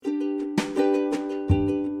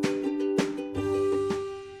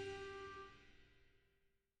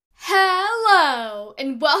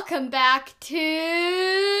Welcome back to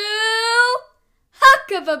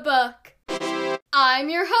Hook of a Book. I'm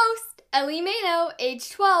your host, Ellie Mano, age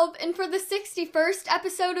 12, and for the 61st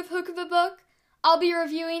episode of Hook of a Book, I'll be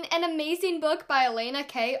reviewing an amazing book by Elena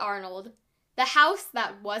K. Arnold, The House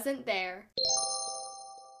That Wasn't There.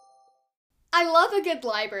 I love a good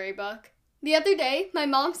library book. The other day, my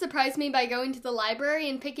mom surprised me by going to the library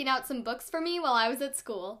and picking out some books for me while I was at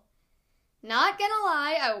school. Not gonna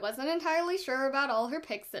lie, I wasn't entirely sure about all her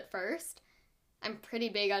picks at first. I'm pretty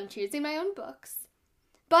big on choosing my own books.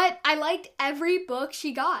 But I liked every book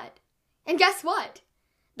she got. And guess what?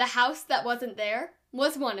 The House That Wasn't There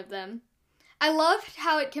was one of them. I loved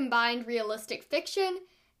how it combined realistic fiction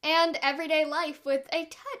and everyday life with a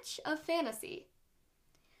touch of fantasy.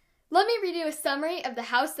 Let me read you a summary of The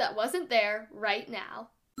House That Wasn't There right now.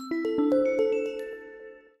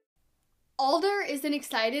 Alder isn't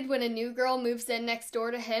excited when a new girl moves in next door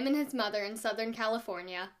to him and his mother in Southern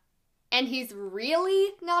California. And he's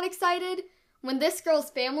really not excited when this girl's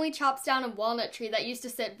family chops down a walnut tree that used to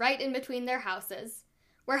sit right in between their houses,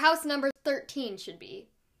 where house number 13 should be.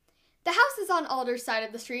 The houses on Alder's side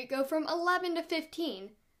of the street go from 11 to 15,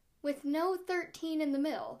 with no 13 in the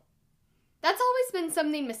middle. That's always been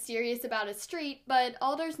something mysterious about his street, but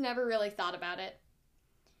Alder's never really thought about it.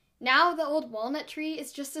 Now the old walnut tree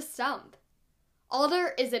is just a stump.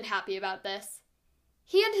 Alder isn't happy about this.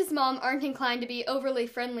 He and his mom aren't inclined to be overly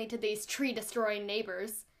friendly to these tree-destroying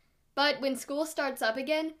neighbors. But when school starts up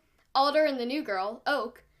again, Alder and the new girl,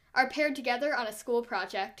 Oak, are paired together on a school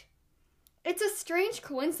project. It's a strange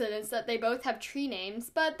coincidence that they both have tree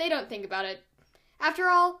names, but they don't think about it. After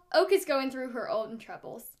all, Oak is going through her own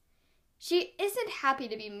troubles. She isn't happy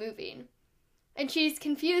to be moving, and she's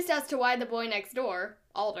confused as to why the boy next door,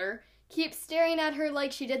 Alder, keeps staring at her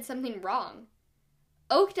like she did something wrong.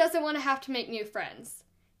 Oak doesn't want to have to make new friends.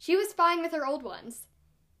 She was fine with her old ones.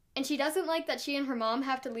 And she doesn't like that she and her mom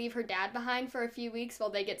have to leave her dad behind for a few weeks while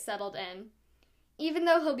they get settled in, even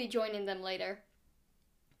though he'll be joining them later.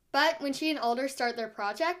 But when she and Alder start their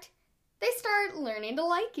project, they start learning to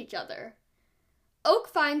like each other. Oak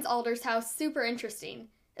finds Alder's house super interesting,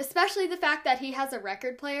 especially the fact that he has a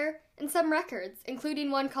record player and some records,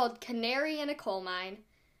 including one called Canary in a Coal Mine,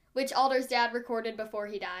 which Alder's dad recorded before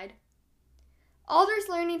he died. Alder's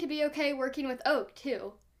learning to be okay working with Oak,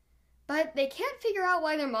 too. But they can't figure out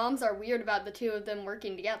why their moms are weird about the two of them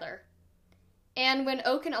working together. And when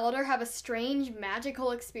Oak and Alder have a strange,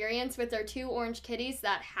 magical experience with their two orange kitties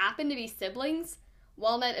that happen to be siblings,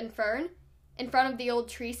 Walnut and Fern, in front of the old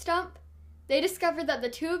tree stump, they discover that the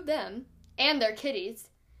two of them, and their kitties,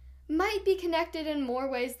 might be connected in more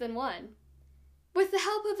ways than one. With the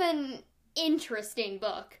help of an interesting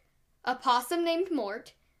book, a possum named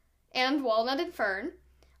Mort, and Walnut and Fern,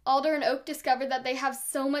 Alder and Oak discover that they have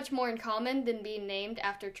so much more in common than being named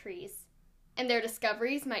after trees, and their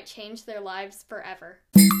discoveries might change their lives forever.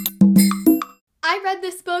 I read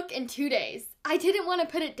this book in 2 days. I didn't want to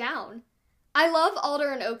put it down. I love Alder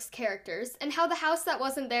and Oak's characters, and how the house that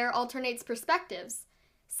wasn't there alternates perspectives,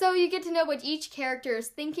 so you get to know what each character is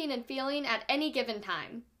thinking and feeling at any given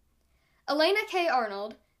time. Elena K.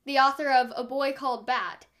 Arnold, the author of A Boy Called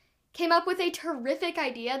Bat, came up with a terrific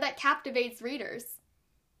idea that captivates readers.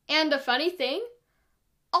 And a funny thing,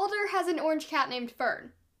 Alder has an orange cat named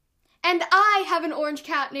Fern. And I have an orange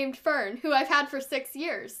cat named Fern, who I've had for 6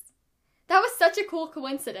 years. That was such a cool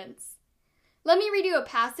coincidence. Let me read you a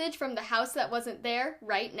passage from The House That Wasn't There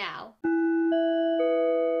right now.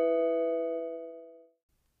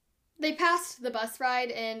 They passed the bus ride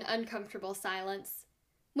in uncomfortable silence.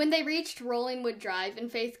 When they reached Rollingwood Drive and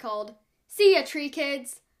Faith called, "See ya, tree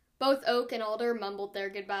kids!" Both Oak and Alder mumbled their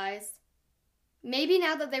goodbyes. Maybe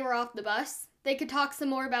now that they were off the bus, they could talk some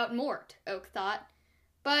more about Mort, Oak thought.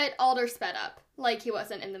 But Alder sped up, like he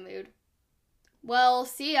wasn't in the mood. "Well,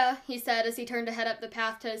 see ya," he said as he turned to head up the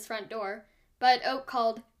path to his front door. But Oak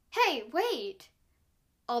called, "Hey, wait!"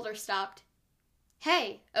 Alder stopped.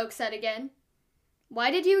 "Hey," Oak said again.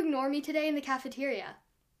 "Why did you ignore me today in the cafeteria?"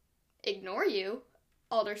 "Ignore you?"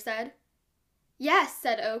 Alder said. "Yes,"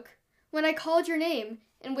 said Oak, "when I called your name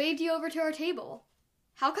and waved you over to our table.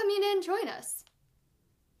 How come you didn't join us?"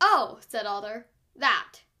 "Oh," said Alder,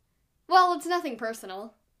 "that. Well, it's nothing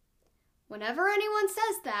personal." "Whenever anyone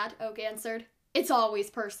says that," Oak answered, "it's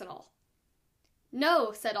always personal."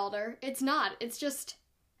 "No," said Alder, "it's not. It's just,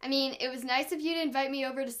 it was nice of you to invite me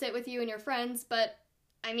over to sit with you and your friends, but,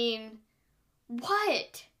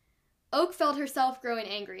 What? Oak felt herself growing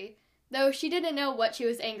angry, though she didn't know what she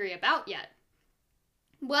was angry about yet.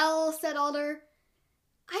 "Well," said Alder,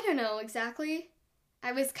 "I don't know exactly.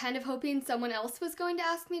 I was kind of hoping someone else was going to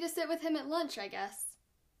ask me to sit with him at lunch, I guess."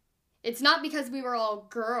 It's not because we were all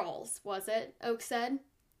girls, was it? Oak said.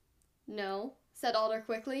 No, said Alder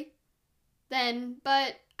quickly.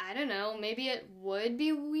 But I don't know, maybe it would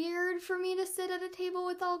be weird for me to sit at a table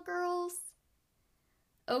with all girls?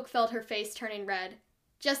 Oak felt her face turning red,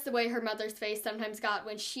 just the way her mother's face sometimes got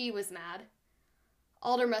when she was mad.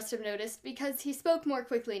 Alder must have noticed because he spoke more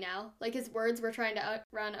quickly now, like his words were trying to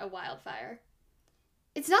outrun a wildfire.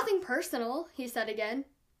 It's nothing personal, he said again.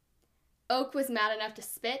 Oak was mad enough to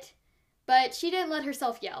spit, but she didn't let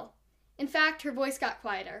herself yell. In fact, her voice got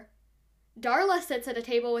quieter. Darla sits at a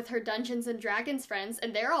table with her Dungeons & Dragons friends,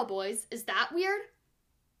 and they're all boys. Is that weird?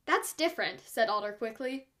 That's different, said Alder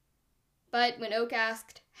quickly. But when Oak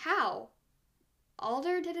asked, how?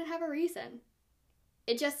 Alder didn't have a reason.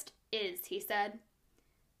 It just is, he said.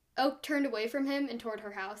 Oak turned away from him and toward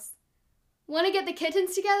her house. Want to get the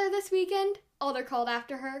kittens together this weekend? Alder called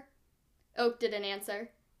after her. Oak didn't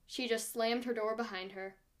answer. She just slammed her door behind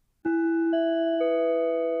her.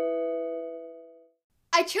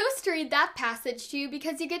 I chose to read that passage to you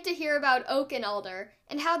because you get to hear about Oak and Alder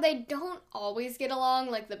and how they don't always get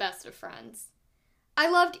along like the best of friends. I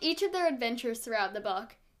loved each of their adventures throughout the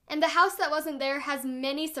book, and The House That Wasn't There has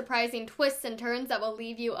many surprising twists and turns that will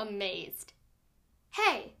leave you amazed.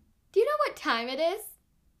 Hey, do you know what time it is?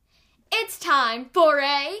 It's time for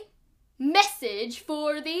a message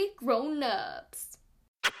for the grown-ups.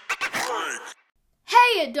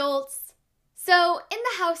 Hey, adults! So, in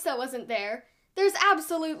The House That Wasn't There, there's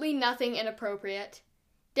absolutely nothing inappropriate.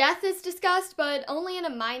 Death is discussed, but only in a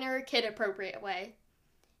minor, kid-appropriate way.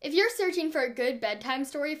 If you're searching for a good bedtime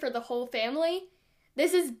story for the whole family,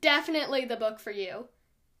 this is definitely the book for you.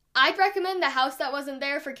 I'd recommend The House That Wasn't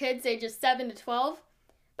There for kids ages 7 to 12,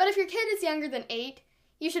 but if your kid is younger than 8,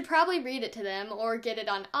 you should probably read it to them or get it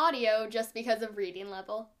on audio just because of reading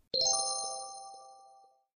level.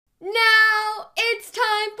 Now, it's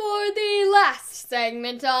time for the last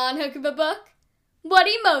segment on Hook of a Book. What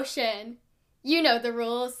emotion? You know the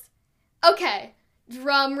rules. Okay,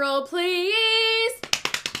 drum roll please.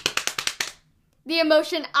 The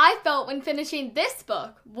emotion I felt when finishing this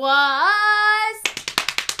book was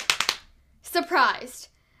surprised.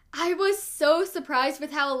 I was so surprised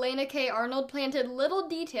with how Elena K. Arnold planted little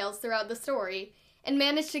details throughout the story and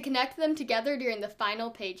managed to connect them together during the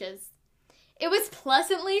final pages. It was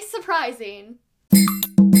pleasantly surprising.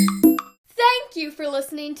 Thank you for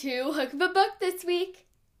listening to Hook of a Book this week.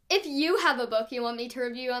 If you have a book you want me to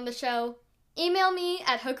review on the show, email me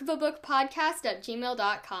at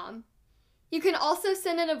hookofabookpodcast@gmail.com. You can also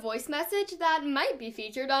send in a voice message that might be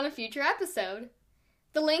featured on a future episode.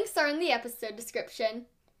 The links are in the episode description.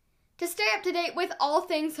 To stay up to date with all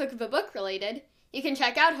things Hook of a Book related, you can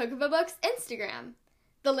check out Hook of a Book's Instagram.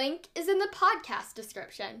 The link is in the podcast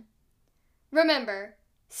description. Remember,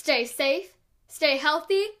 stay safe, stay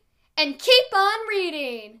healthy, and keep on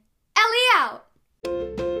reading! Ellie out!